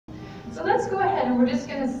So let's go ahead and we're just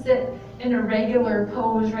going to sit in a regular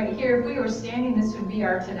pose right here. If we were standing, this would be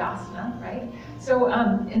our Tadasana, right? So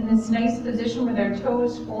in this nice position with our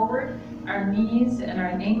toes forward, our knees and our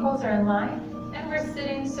ankles are in line, and we're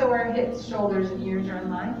sitting so our hips, shoulders, and ears are in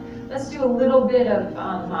line. Let's do a little bit of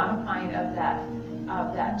modifying of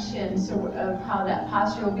that chin, so of how that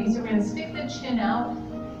posture will be. So we're going to stick the chin out,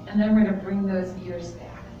 and then we're going to bring those ears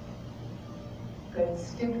back. Good.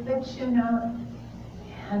 Stick the chin out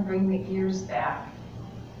and bring the ears back.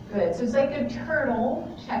 Good. So it's like a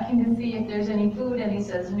turtle checking to see if there's any food, and he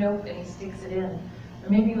says nope, and he sticks it in. Or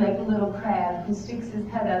maybe like a little crab who sticks his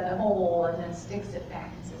head out the hole and then sticks it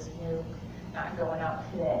back and says nope, not going out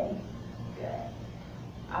today.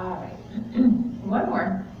 Good. All right. One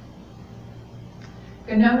more.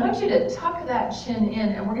 Good. Now I want you to tuck that chin in,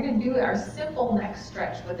 and we're going to do our simple neck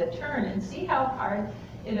stretch with a turn and see how hard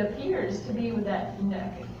it appears to be with that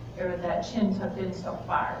neck or that chin tucked in so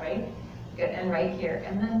far, right? Good. And right here,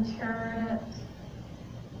 and then turn it.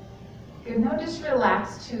 Good. Now just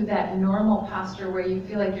relax to that normal posture where you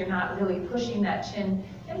feel like you're not really pushing that chin,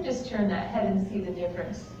 and just turn that head and see the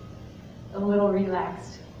difference. A little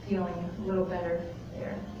relaxed feeling, a little better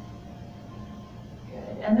there.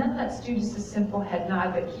 Good. And then let's do just a simple head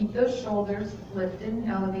nod, but keep those shoulders lifted and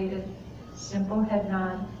elevated. Simple head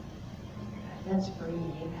nod. Good. Let's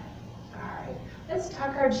breathe. All right. Let's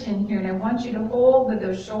tuck our chin here, and I want you to hold with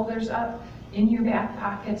those shoulders up in your back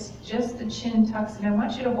pockets, just the chin tucks, and I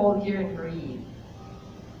want you to hold here and breathe.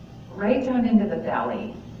 Right down into the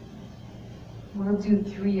belly. We'll do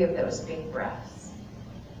 3 of those big breaths.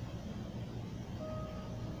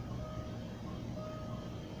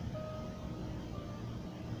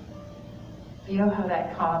 Feel how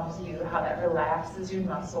that calms you, how that relaxes your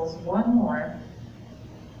muscles. One more.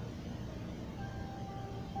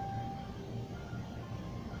 Good.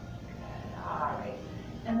 All right.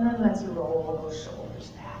 And then let's roll those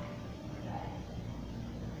shoulders back. Good.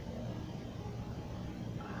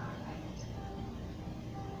 All right.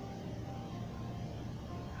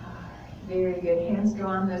 All right. Very good. Hands go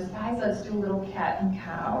on those thighs. Let's do a little cat and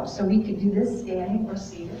cow. So we could do this standing or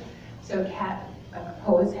seated. So cat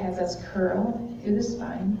pose has us curl through the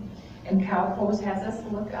spine, and cow pose has us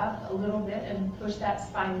look up a little bit and push that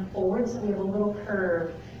spine forward, so we have a little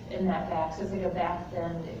curve in that back. So it's like a back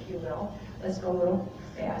bend, if you will. Let's go a little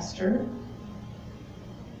faster.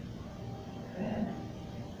 Good.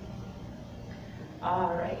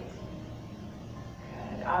 All right.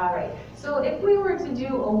 Good. All right. So if we were to do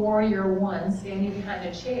a warrior 1 standing behind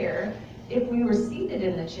a chair, if we were seated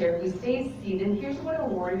in the chair, if we stay seated, here's what a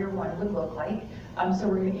warrior 1 would look like. So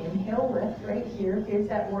we're going to inhale, lift right here. Here's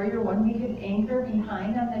that warrior 1. We could anchor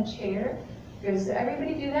behind on the chair. Good. So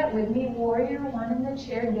everybody do that with me. Warrior 1 in the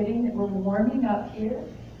chair, we're warming up here.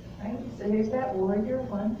 Right? So here's that warrior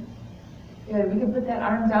 1. Good. We could put that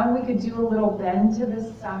arm down. We could do a little bend to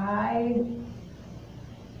the side.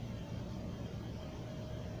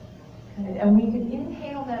 Good. And we could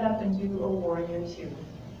inhale that up and do a warrior 2.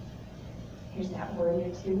 Here's that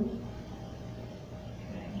warrior 2.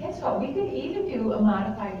 Guess what? We could even do a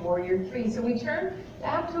modified warrior 3. So we turn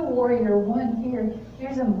back to warrior 1 here.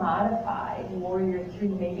 Here's a modified warrior 3.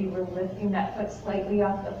 Maybe we're lifting that foot slightly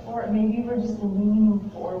off the floor. Maybe we're just leaning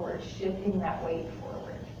forward, shifting that weight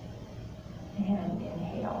forward. And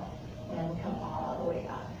inhale and come all the way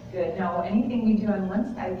up. Good. Now anything we do on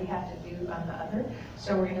one side, we have to do on the other.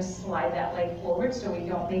 So we're going to slide that leg forward so we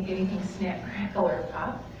don't make anything snap, crackle, or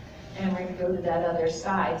pop. And we're going to go to that other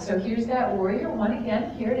side. So here's that warrior 1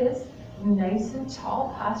 again. Here it is. Nice and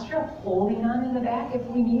tall posture, holding on in the back if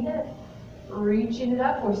we need it. Reaching it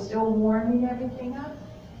up. We're still warming everything up.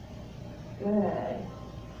 Good.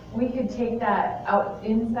 We could take that out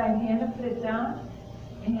inside hand and put it down.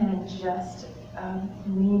 And just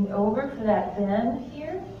lean over for that bend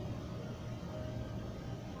here.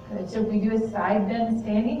 Good. So if we do a side bend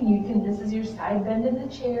standing, this is your side bend in the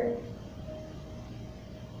chair.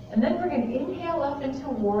 And then we're going to inhale up into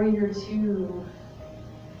warrior 2.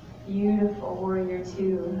 Beautiful warrior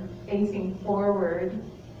 2, facing forward.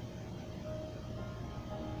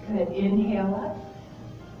 Good. Inhale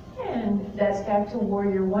up. And that's back to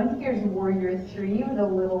warrior 1. Here's warrior 3 with a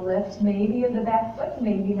little lift, maybe of the back foot,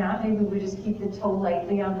 maybe not. Maybe we just keep the toe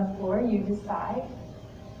lightly on the floor. You decide.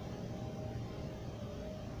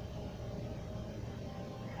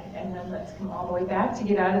 And then let's come all the way back. To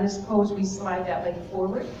get out of this pose, we slide that leg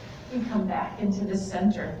forward. We come back into the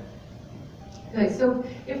center. Okay, so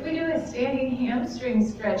if we do a standing hamstring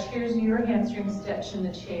stretch, here's your hamstring stretch in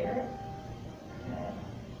the chair. Okay.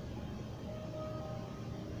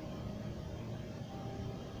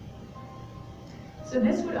 So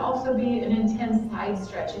this would also be an intense side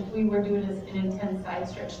stretch. If we were doing an intense side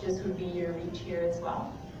stretch, this would be your reach here as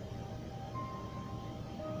well.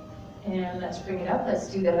 And let's bring it up. Let's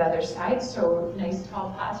do that other side. So nice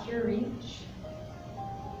tall posture, reach.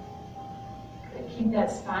 Good. Keep that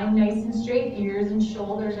spine nice and straight. Ears and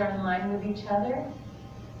shoulders are in line with each other.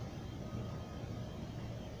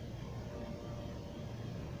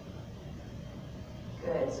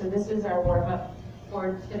 Good. So this is our warm-up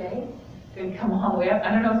for today. Good, come all the way up.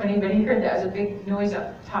 I don't know if anybody heard that. It was a big noise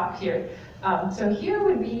up top here. So here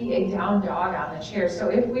would be a down dog on the chair. So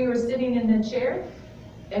if we were sitting in the chair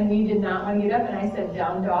and we did not want to get up, and I said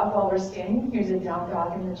down dog while we're standing, here's a down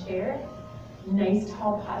dog in the chair. Nice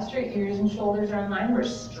tall posture, ears and shoulders are in line. We're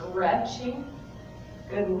stretching.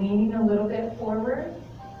 Good, leaning a little bit forward.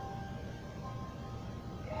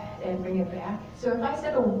 Good, and bring it back. So if I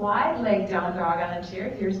said a wide leg down dog on a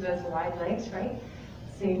chair, here's those wide legs, right?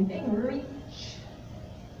 Same thing, reach.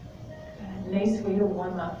 Good. Nice way to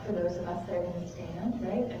warm up for those of us that are going to stand,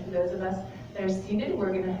 right? And for those of us that are seated,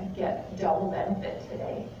 we're going to get double benefit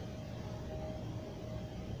today.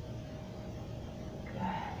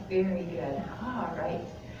 Good, very good. All right.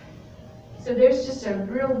 So there's just a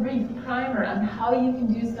real brief primer on how you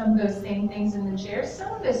can do some of those same things in the chair.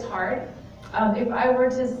 Some of it's hard. If I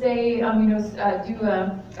were to say, do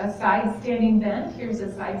a side standing bend, here's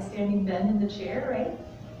a side standing bend in the chair, right?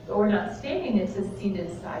 But we're not standing, it's a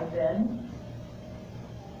seated side bend.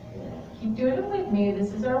 Good. Keep doing it with me.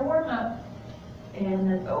 This is our warm up. And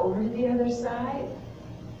then over to the other side.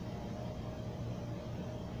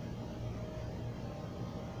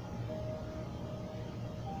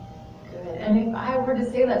 Good. And if I were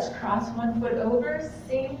to say, let's cross one foot over,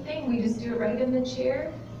 same thing. We just do it right in the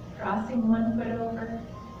chair. Crossing one foot over.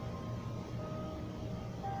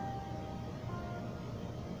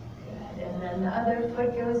 Good, and then the other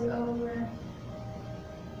foot goes over.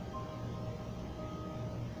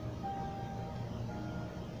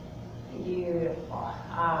 Beautiful,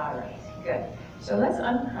 all right, good. So let's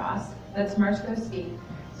uncross, let's march those feet.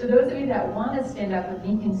 So those of you that want to stand up with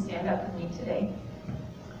me can stand up with me today.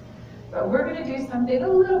 But we're gonna do something a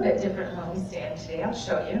little bit different when we stand today. I'll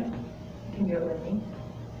show you. You can do it with me.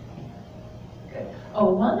 Good.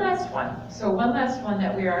 Oh, one last one. So one last one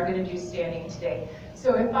that we are going to do standing today.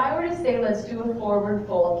 So if I were to say, let's do a forward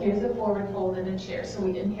fold. Here's a forward fold in a chair. So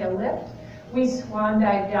we inhale, lift. We swan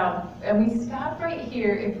dive down. And we stop right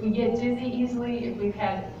here. If we get dizzy easily, if we've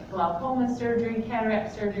had glaucoma surgery,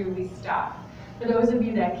 cataract surgery, we stop. For those of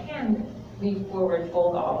you that can, we forward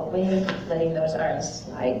fold all the way, letting those arms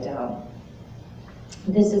slide down.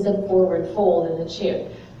 This is a forward fold in the chair.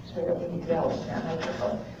 Sorry, I don't need to go with that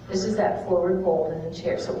microphone. This is that forward fold in the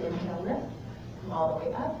chair. So inhale, lift, come all the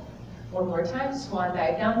way up. One more time, swan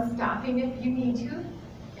dive down, stopping if you need to,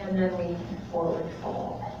 and then we forward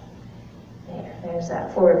fold. There's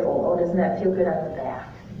that forward fold. Oh, doesn't that feel good on the back?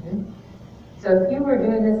 So if you were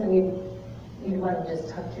doing this and you'd want to just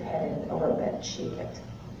tuck your head in a little bit and shake it.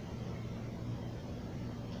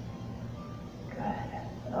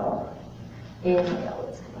 Good. Oh, inhale,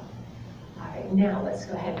 let's go. All right, now let's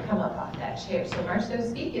go ahead and come up off that chair. So march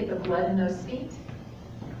those feet, get the blood in those feet.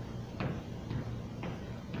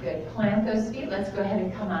 Good, plant those feet. Let's go ahead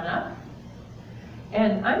and come on up.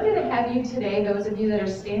 And I'm going to have you today, those of you that are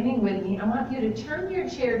standing with me, I want you to turn your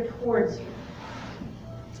chair towards you.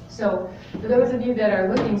 So for those of you that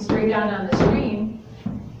are looking straight on the screen,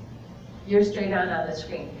 you're straight on the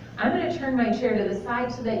screen. I'm going to turn my chair to the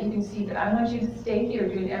side so that you can see, but I want you to stay here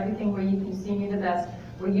doing everything where you can see me the best,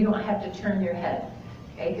 where you don't have to turn your head,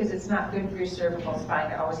 okay? Because it's not good for your cervical spine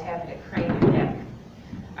to always have to crane your neck.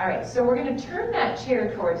 All right, so we're going to turn that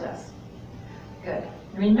chair towards us. Good.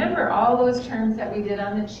 Remember all those turns that we did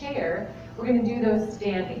on the chair, we're going to do those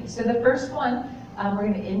standing. So the first one, we're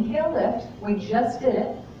going to inhale, lift. We just did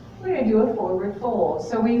it. We're going to do a forward fold.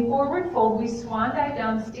 So we forward fold, we swan dive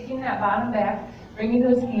down, sticking that bottom back, bringing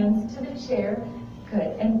those hands to the chair.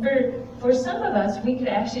 Good. And for some of us, we could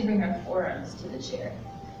actually bring our forearms to the chair.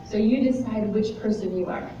 So you decide which person you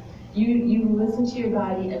are. You listen to your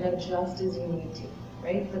body and adjust as you need to,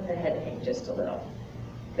 right? Let the head hang just a little.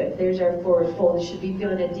 Good. There's our forward fold. You should be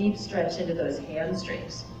feeling a deep stretch into those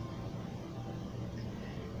hamstrings.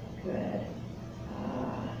 Good.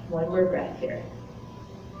 One more breath here.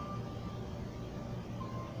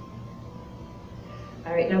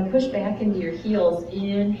 All right, now push back into your heels.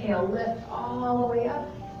 Inhale, lift all the way up.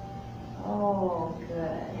 Oh,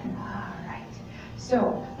 good. All right.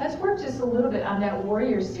 So let's work just a little bit on that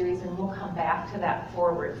warrior series, and we'll come back to that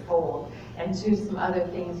forward fold and do some other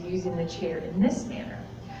things using the chair in this manner.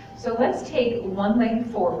 So let's take one leg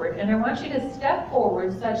forward, and I want you to step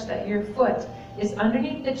forward such that your foot is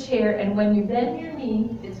underneath the chair, and when you bend your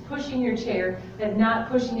knee, it's pushing your chair, but not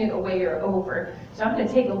pushing it away or over. So I'm going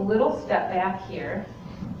to take a little step back here.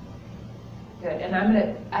 Good, and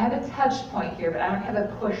I have a touch point here, but I don't have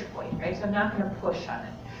a push point, right? So I'm not going to push on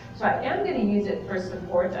it. So I am going to use it for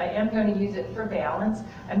support. I am going to use it for balance.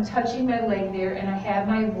 I'm touching my leg there, and I have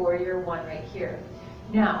my warrior one right here.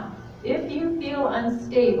 Now, if you feel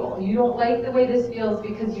unstable, you don't like the way this feels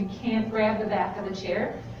because you can't grab the back of the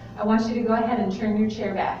chair, I want you to go ahead and turn your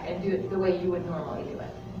chair back and do it the way you would normally do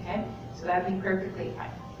it, okay? So that'd be perfectly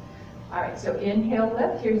fine. All right, so inhale,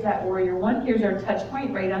 lift. Here's that warrior one. Here's our touch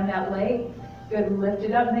point right on that leg. Good, lift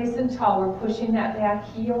it up nice and tall. We're pushing that back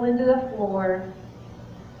heel into the floor.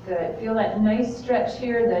 Good, feel that nice stretch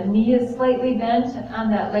here. The knee is slightly bent on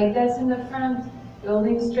that leg that's in the front.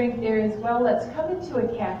 Building strength there as well. Let's come into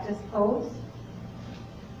a cactus pose.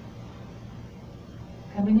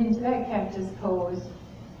 Coming into that cactus pose.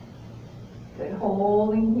 Good,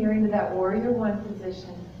 holding here into that warrior one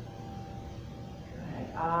position.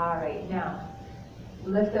 Good, all right, now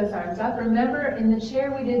lift those arms up. Remember, in the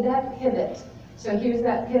chair we did that pivot. So here's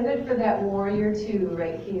that pivot for that warrior two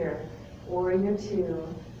right here. Warrior two.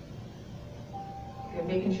 Good,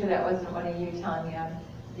 making sure that wasn't one of you telling me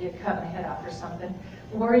you cut my head off or something.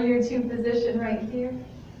 Warrior two position right here.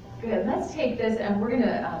 Good, let's take this and we're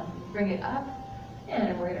gonna bring it up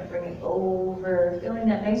and we're gonna bring it over. Feeling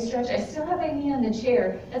that nice stretch. I still have my knee on the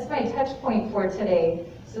chair. That's my touch point for today.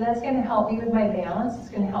 So that's gonna help me with my balance. It's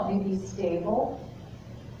gonna help me be stable.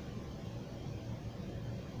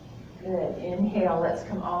 Good, inhale, let's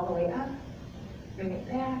come all the way up. Bring it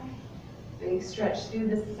back. Big stretch through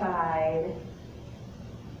the side.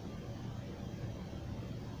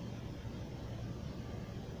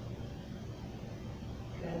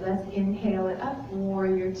 Let's inhale it up,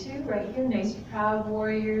 warrior two, right here, nice proud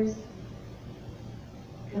warriors.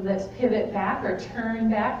 Good, let's pivot back or turn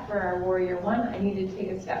back for our warrior one. I need to take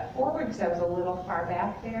a step forward because I was a little far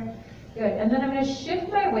back there. Good, and then I'm going to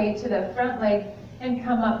shift my weight to the front leg and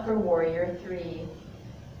come up for warrior three.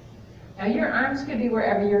 Now your arms could be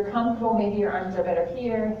wherever you're comfortable. Maybe your arms are better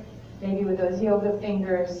here, maybe with those yoga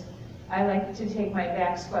fingers. I like to take my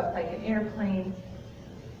back swept like an airplane.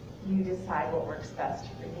 You decide what works best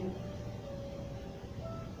for you.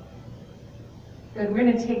 Good, we're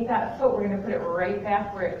going to take that foot, we're going to put it right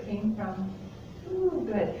back where it came from. Ooh,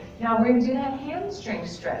 good. Now we're going to do that hamstring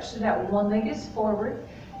stretch. So that one leg is forward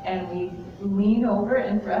and we lean over,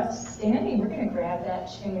 and for us standing, we're going to grab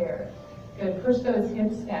that chair. Good, push those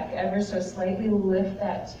hips back ever so slightly, lift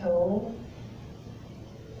that toe.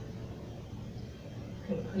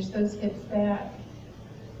 Good, push those hips back.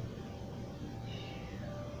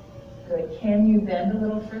 Good. Can you bend a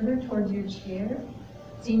little further towards your chair?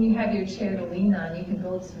 Seeing you have your chair to lean on, you can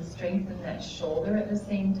build some strength in that shoulder at the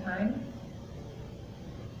same time.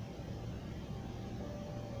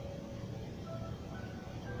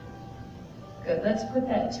 Good. Let's put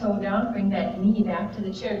that toe down, bring that knee back to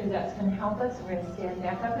the chair because that's going to help us. We're going to stand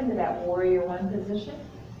back up into that warrior one position.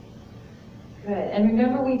 Good. And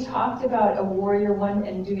remember we talked about a warrior one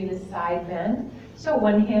and doing a side bend. So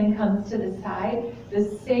one hand comes to the side, the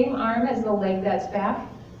same arm as the leg that's back.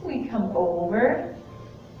 We come over.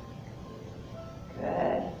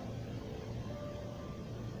 Good.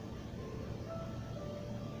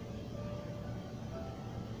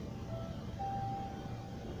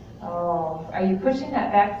 Oh, are you pushing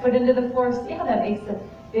that back foot into the floor? See how that makes a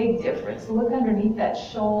big difference. Look underneath that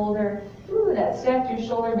shoulder. Ooh, that stacked your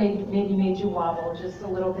shoulder maybe made you wobble just a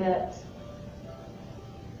little bit.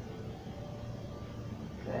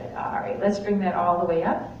 Good. All right, let's bring that all the way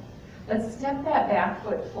up. Let's step that back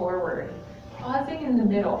foot forward, pausing in the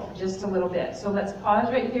middle for just a little bit. So let's pause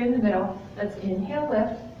right here in the middle. Let's inhale,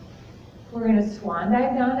 lift. We're going to swan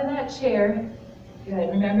dive down to that chair. Good.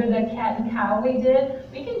 Remember the cat and cow we did?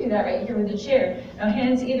 We can do that right here with the chair. Now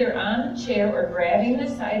hands either on the chair or grabbing the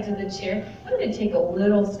sides of the chair. I'm going to take a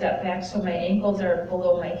little step back so my ankles are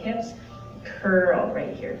below my hips. Curl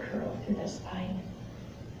right here, curl through the spine.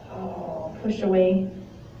 Oh, push away.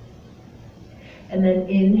 And then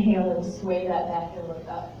inhale and sway that back and look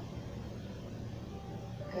up.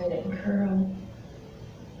 Good, and curl.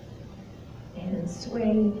 And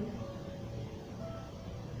sway.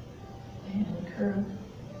 And curl.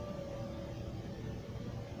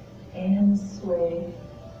 And sway.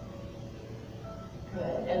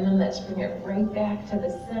 Good, and then let's bring it right back to the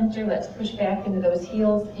center. Let's push back into those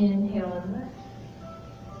heels. Inhale and lift.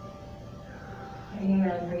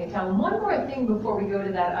 and bring it down. One more thing before we go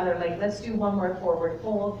to that other leg. Let's do one more forward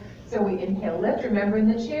fold. So we inhale, lift. Remember in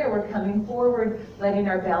the chair, we're coming forward, letting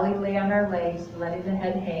our belly lay on our legs, letting the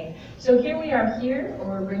head hang. So here we are here, or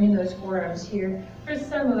we're bringing those forearms here. For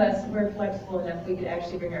some of us, we're flexible enough, we could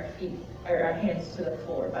actually bring our feet, or our hands to the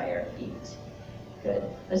floor by our feet. Good.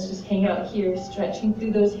 Let's just hang out here, stretching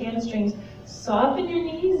through those hamstrings. Soften your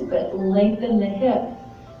knees, but lengthen the hip.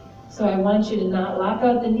 So I want you to not lock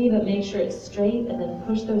out the knee, but make sure it's straight, and then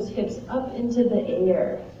push those hips up into the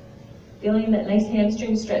air. Feeling that nice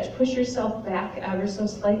hamstring stretch. Push yourself back ever so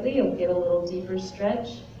slightly. You'll get a little deeper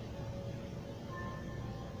stretch.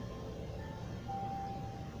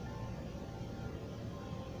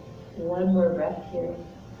 One more breath here.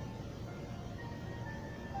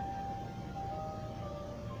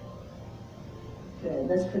 Good.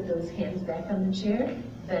 Let's put those hands back on the chair.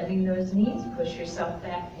 Bending those knees. Push yourself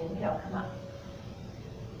back. Inhale, come up.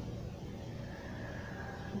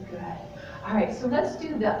 Good. All right, so let's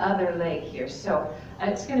do the other leg here. So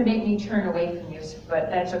it's going to make me turn away from you, but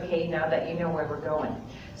that's okay now that you know where we're going.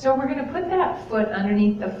 So we're going to put that foot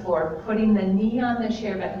underneath the floor, putting the knee on the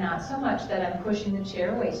chair, but not so much that I'm pushing the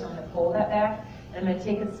chair away. So I'm going to pull that back, and I'm going to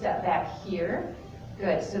take a step back here.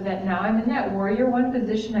 Good, so that now I'm in that warrior one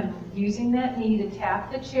position. I'm using that knee to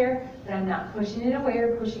tap the chair, but I'm not pushing it away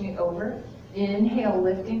or pushing it over. Inhale,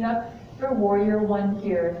 lifting up for warrior one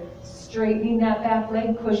here. Straightening that back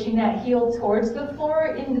leg, pushing that heel towards the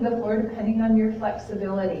floor, into the floor, depending on your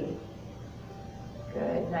flexibility.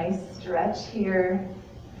 Good, nice stretch here.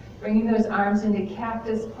 Bringing those arms into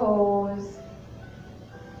cactus pose.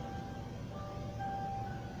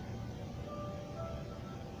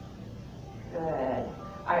 Good.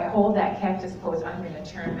 All right, hold that cactus pose. I'm going to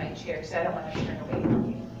turn my chair because I don't want to turn away from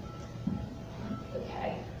you.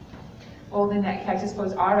 Okay. Holding that cactus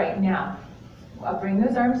pose. All right, now. I'll bring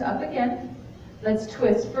those arms up again. Let's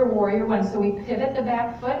twist for warrior one. So we pivot the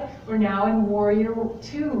back foot. We're now in warrior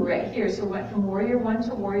two right here. So we went from warrior one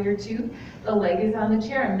to warrior two. The leg is on the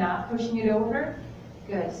chair. I'm not pushing it over.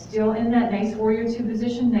 Good. Still in that nice warrior two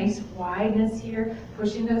position. Nice wideness here.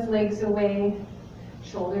 Pushing those legs away.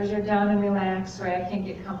 Shoulders are down and relaxed. Sorry, I can't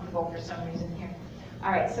get comfortable for some reason here. All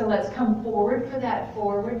right, so let's come forward for that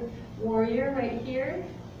forward warrior right here.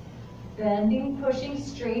 Bending, pushing,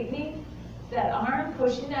 straightening. That arm,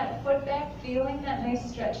 pushing that foot back, feeling that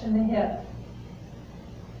nice stretch in the hip.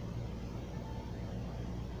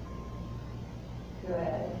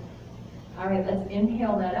 Good. All right, let's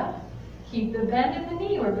inhale that up. Keep the bend in the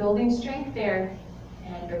knee. We're building strength there.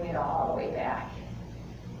 And bring it all the way back.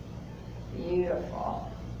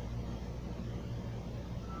 Beautiful.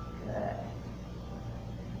 Good.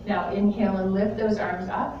 Now inhale and lift those arms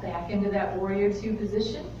up, back into that warrior two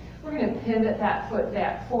position. We're going to pivot that foot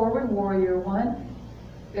back forward, warrior one.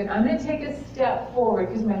 Good. I'm going to take a step forward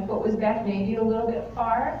because my foot was back maybe a little bit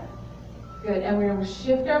far. Good. And we're going to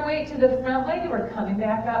shift our weight to the front leg. We're coming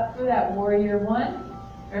back up for that warrior one.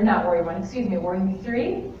 Or not warrior one, excuse me, warrior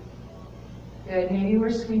three. Good. Maybe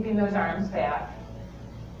we're sweeping those arms back.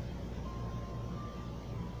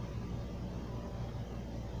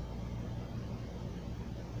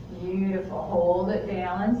 Beautiful. Hold it,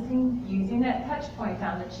 balancing, using that touch point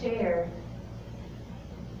on the chair.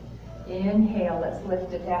 Inhale, let's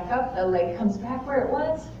lift it back up. The leg comes back where it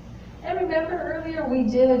was. And remember earlier we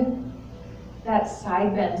did that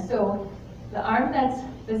side bend. So the arm that's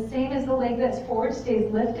the same as the leg that's forward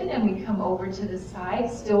stays lifted, and we come over to the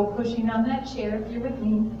side, still pushing on that chair if you're with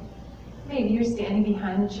me. Maybe you're standing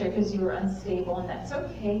behind the chair because you were unstable, and that's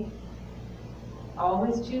okay.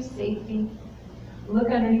 Always choose safety. Look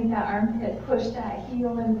underneath that armpit, push that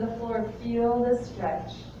heel into the floor, feel the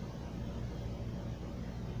stretch.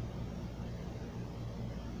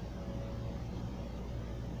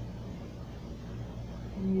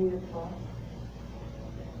 Beautiful.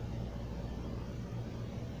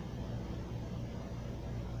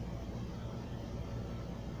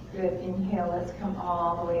 Good, inhale, let's come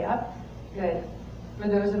all the way up. Good. For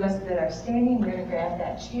those of us that are standing, we're going to grab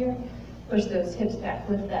that chair. Push those hips back,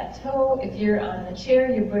 lift that toe. If you're on the chair,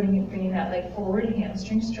 you're bringing that leg forward,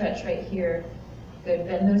 hamstring stretch right here. Good,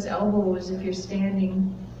 bend those elbows if you're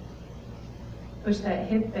standing. Push that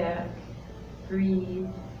hip back, breathe.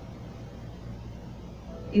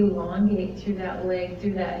 Elongate through that leg,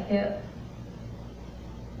 through that hip.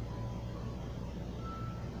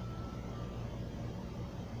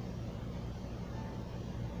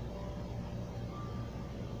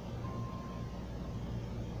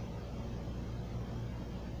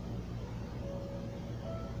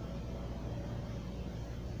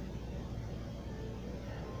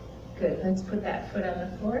 Good, let's put that foot on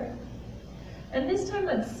the floor. And this time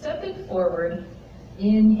let's step it forward.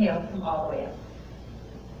 Inhale, come all the way up.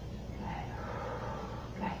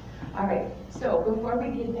 Good. All right, so before we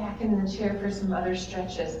get back in the chair for some other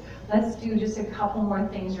stretches, let's do just a couple more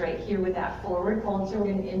things right here with that forward fold. So we're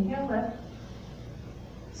going to inhale, lift.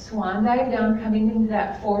 Swan dive down, coming into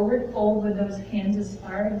that forward fold with those hands as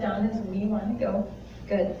far down as we want to go.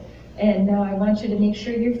 Good. And now I want you to make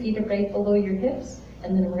sure your feet are right below your hips,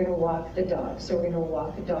 and then we're going to walk the dog. So we're going to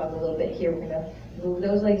walk the dog a little bit here. We're going to move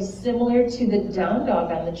those legs similar to the down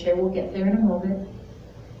dog on the chair. We'll get there in a moment.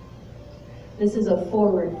 This is a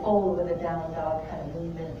forward fold with a down dog kind of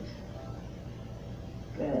movement.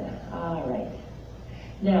 Good. All right.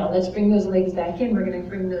 Now let's bring those legs back in. We're going to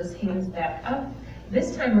bring those hands back up.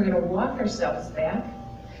 This time we're going to walk ourselves back.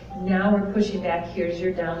 Now we're pushing back. Here's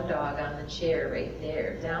your down dog on the chair right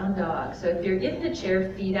there. Down dog. So if you're in the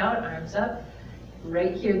chair, feet out, arms up.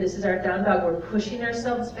 Right here, this is our down dog. We're pushing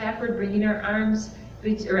ourselves backward, bringing our arms,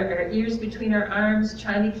 or our ears between our arms,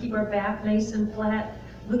 trying to keep our back nice and flat.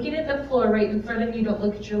 Looking at the floor right in front of you. Don't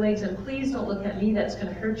look at your legs, and please don't look at me. That's going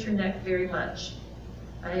to hurt your neck very much.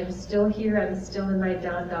 I am still here. I'm still in my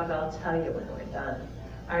down dog. I'll tell you when we're done.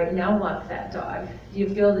 All right, now walk that dog. Do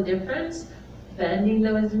you feel the difference? Bending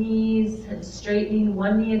those knees and straightening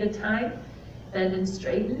one knee at a time. Bend and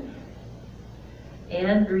straighten.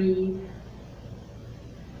 And breathe.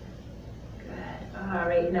 Good. All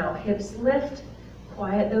right, now hips lift.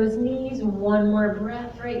 Quiet those knees. One more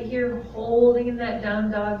breath right here, holding in that down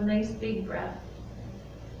dog. Nice big breath.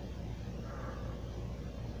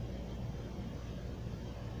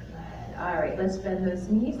 Good. All right, let's bend those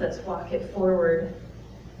knees. Let's walk it forward.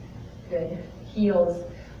 Good. Heels,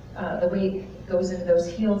 the weight goes into those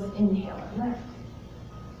heels. Inhale and lift.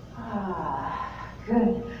 Ah,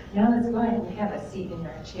 good. Now let's go ahead and have a seat in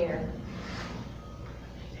our chair.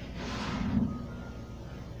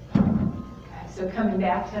 So coming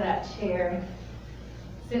back to that chair,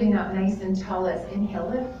 sitting up nice and tall, let's inhale,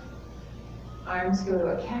 lift. Arms go to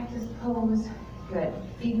a cactus pose. Good.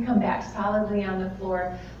 Feet come back solidly on the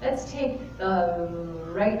floor. Let's take the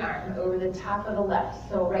right arm over the top of the left.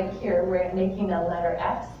 So right here, we're making a letter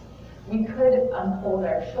X. We could hold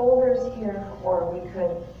our shoulders here, or we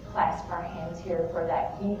could clasp our hands here for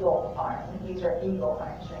that eagle arm. These are eagle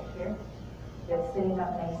arms right here. Just sitting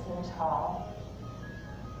up nice and tall.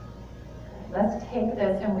 Let's take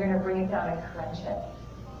this and we're going to bring it down and crunch it,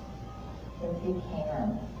 if you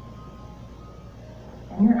can.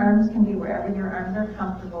 And your arms can be wherever your arms are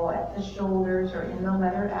comfortable, at the shoulders or in the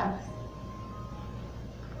letter X.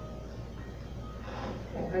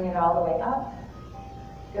 Okay, bring it all the way up.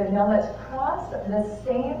 Good, now let's cross the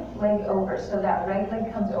same leg over. So that right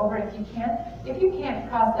leg comes over if you can. If you can't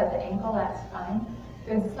cross at the ankle, that's fine.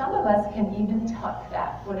 Good, some of us can even tuck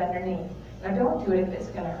that foot underneath. Now don't do it if it's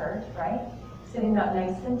going to hurt, right? Sitting up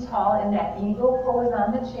nice and tall in that eagle pose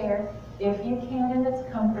on the chair. If you can and it's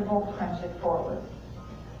comfortable, crunch it forward.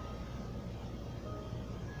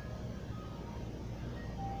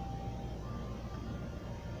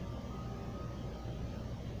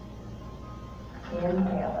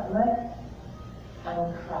 Inhale and lift,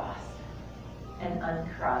 uncross, and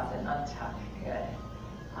uncross and untuck. Good.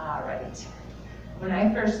 All right. When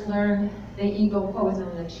I first learned the eagle pose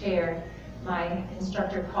in the chair, my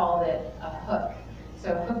instructor called it a hook.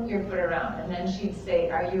 So hook your foot around, and then she'd say,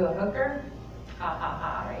 "Are you a hooker?" Ha ha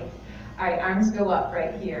ha, right? All right, arms go up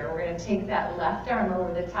right here. We're going to take that left arm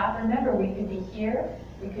over the top. Remember, we could be here,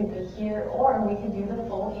 or we could do the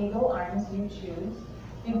full eagle arms, you choose.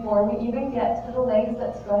 Before we even get to the legs,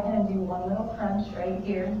 let's go ahead and do one little crunch right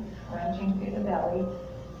here, crunching through the belly.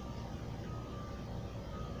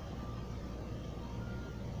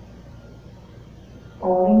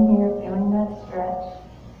 Holding here, feeling that stretch.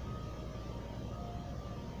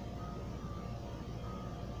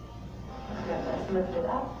 Good, let's lift it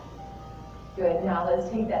up. Good, now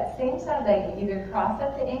let's take that same side leg. We either cross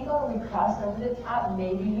at the ankle or we cross over the top.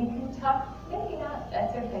 Maybe we can tuck, maybe not,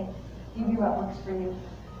 that's okay. You do what works for you.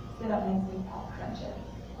 Sit up nice and tall, crunch it.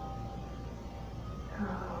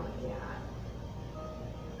 Oh, yeah.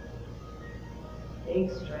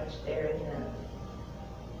 Big stretch there, isn't it?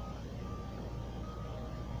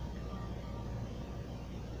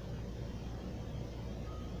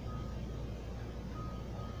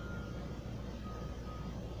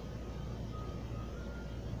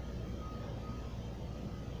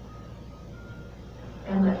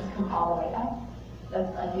 And let's come all the way up.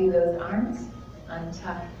 Let's undo those arms,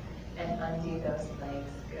 untuck, and undo those legs.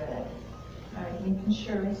 Good. All right, making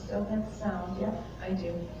sure we still have sound. Yep, I do.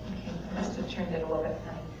 Okay, I must have turned it a little bit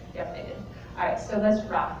funny. Yep, I did. All right, so let's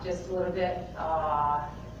rock just a little bit.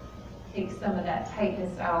 Take some of that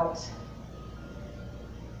tightness out.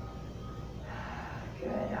 Good.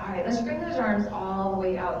 All right, let's bring those arms all the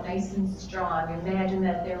way out, nice and strong. Imagine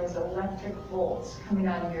that there was electric bolts coming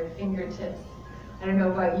out of your fingertips. I don't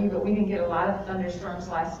know about you, but we didn't get a lot of thunderstorms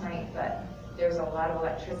last night, but there's a lot of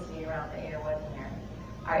electricity around the air, wasn't there?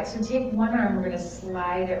 All right, so take one arm, we're gonna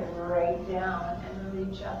slide it right down and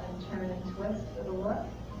reach up and turn and twist with a look.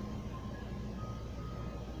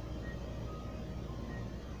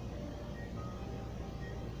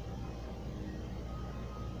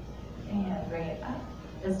 And bring it up.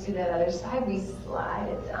 Let's do that other side. We slide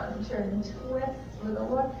it down, turn and twist with a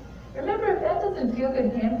look. Remember, if that doesn't feel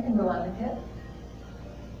good, hand can go on the hip.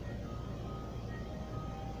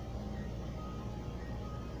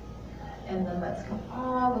 And then let's come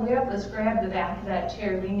all the way up. Let's grab the back of that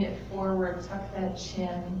chair, lean it forward, tuck that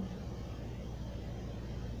chin.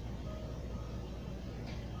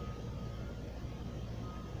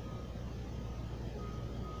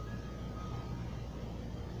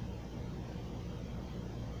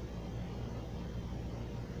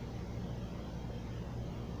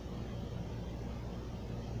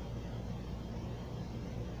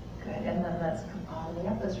 Good, and then let's come all the way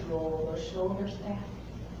up. Let's roll those shoulders back.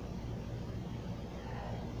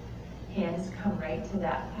 Hands come right to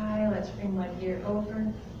that thigh. Let's bring one ear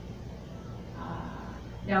over.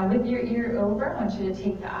 Now with your ear over, I want you to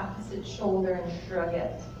take the opposite shoulder and shrug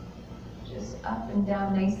it. Just up and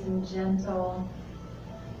down, nice and gentle.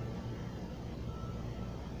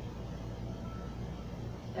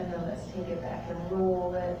 And then let's take it back and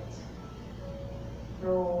roll it.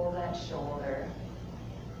 Roll that shoulder.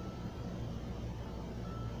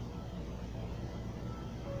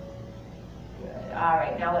 Good. All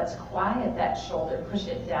right, now let's quiet that shoulder. Push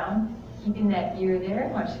it down. Keeping that ear there, I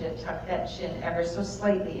want you to tuck that chin ever so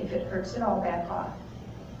slightly. If it hurts at all, back off.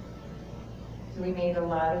 So we made a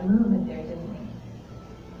lot of movement there, didn't we?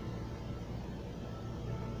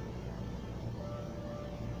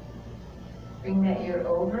 Bring that ear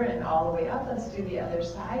over and all the way up. Let's do the other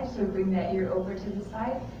side. So bring that ear over to the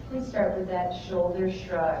side. We start with that shoulder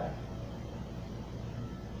shrug.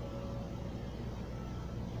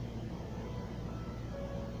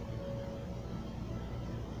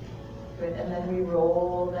 Good, and then we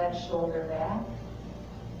roll that shoulder back.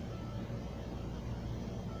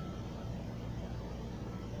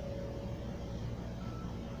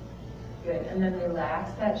 Good, and then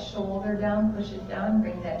relax that shoulder down, push it down,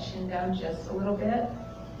 bring that chin down just a little bit.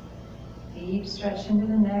 Deep stretch into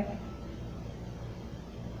the neck.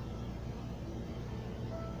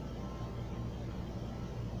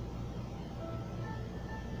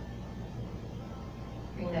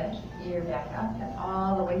 Bring that ear back up and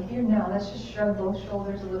all the way here. Now let's just shrug both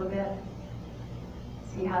shoulders a little bit.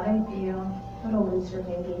 See how they feel. A little looser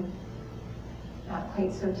maybe. Not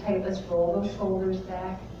quite so tight. Let's roll those shoulders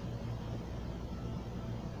back.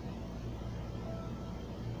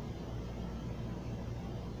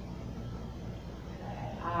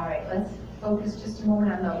 All right, let's focus just a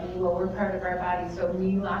moment on the lower part of our body. So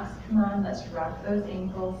knee locks come on. Let's rock those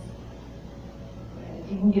ankles.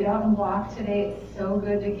 If you can get out and walk today, it's so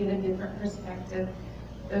good to get a different perspective.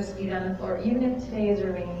 Those feet on the floor. Even if today is a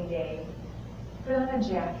rainy day, put on a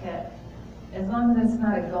jacket. As long as it's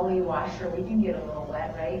not a gully washer, we can get a little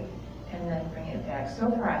wet, right? And then bring it back. So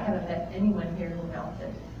far, I haven't met anyone here who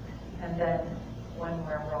melted. And then one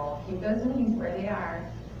more roll. Keep those knees where they are.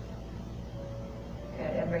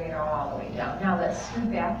 Good, and bring it all the way down. Now let's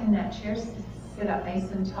scoot back in that chair. Sit up nice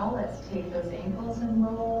and tall. Let's take those ankles and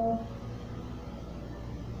roll.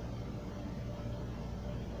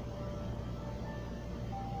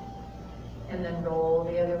 And then roll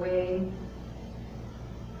the other way.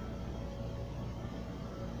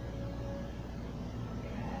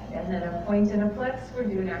 Good. And then a point and a flex. We're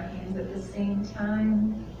doing our hands at the same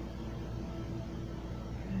time.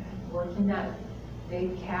 Good. Working that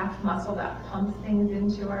big calf muscle that pumps things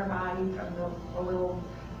into our body from the little,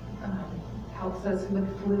 helps us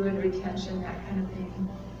with fluid retention, that kind of thing.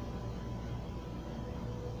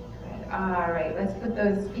 All right, let's put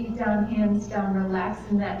those feet down, hands down, relax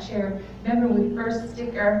in that chair. Remember, we first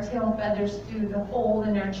stick our tail feathers through the hole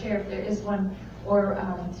in our chair, if there is one, or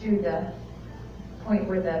through the point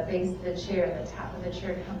where the base of the chair and the top of the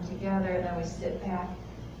chair come together, and then we sit back,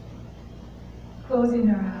 closing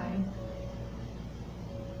our eyes,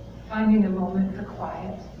 finding a moment for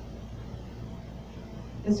quiet.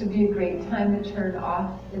 This would be a great time to turn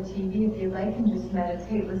off the TV if you like and just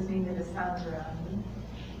meditate, listening to the sounds around you.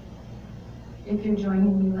 If you're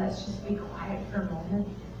joining me, let's just be quiet for a moment,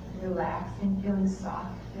 relaxing, feeling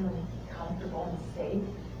soft, feeling comfortable and safe.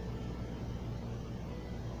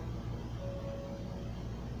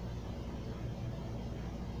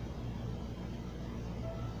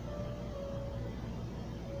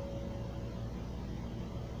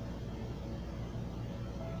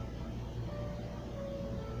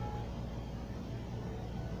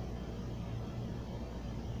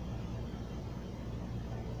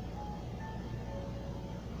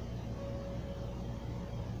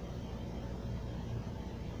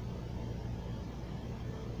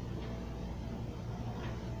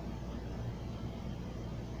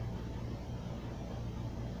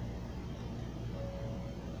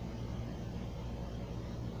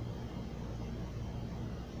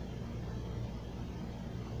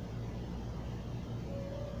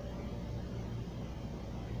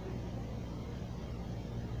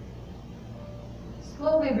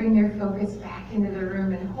 slowly bring your focus back into the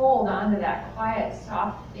room and hold on to that quiet,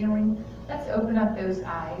 soft feeling. Let's open up those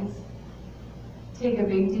eyes. Take a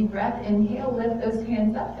big deep breath. Inhale, lift those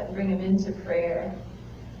hands up and bring them into prayer.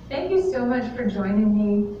 Thank you so much for joining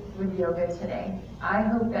me with yoga today. I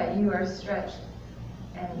hope that you are stretched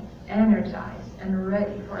and energized and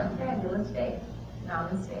ready for a fabulous day.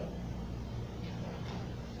 Namaste.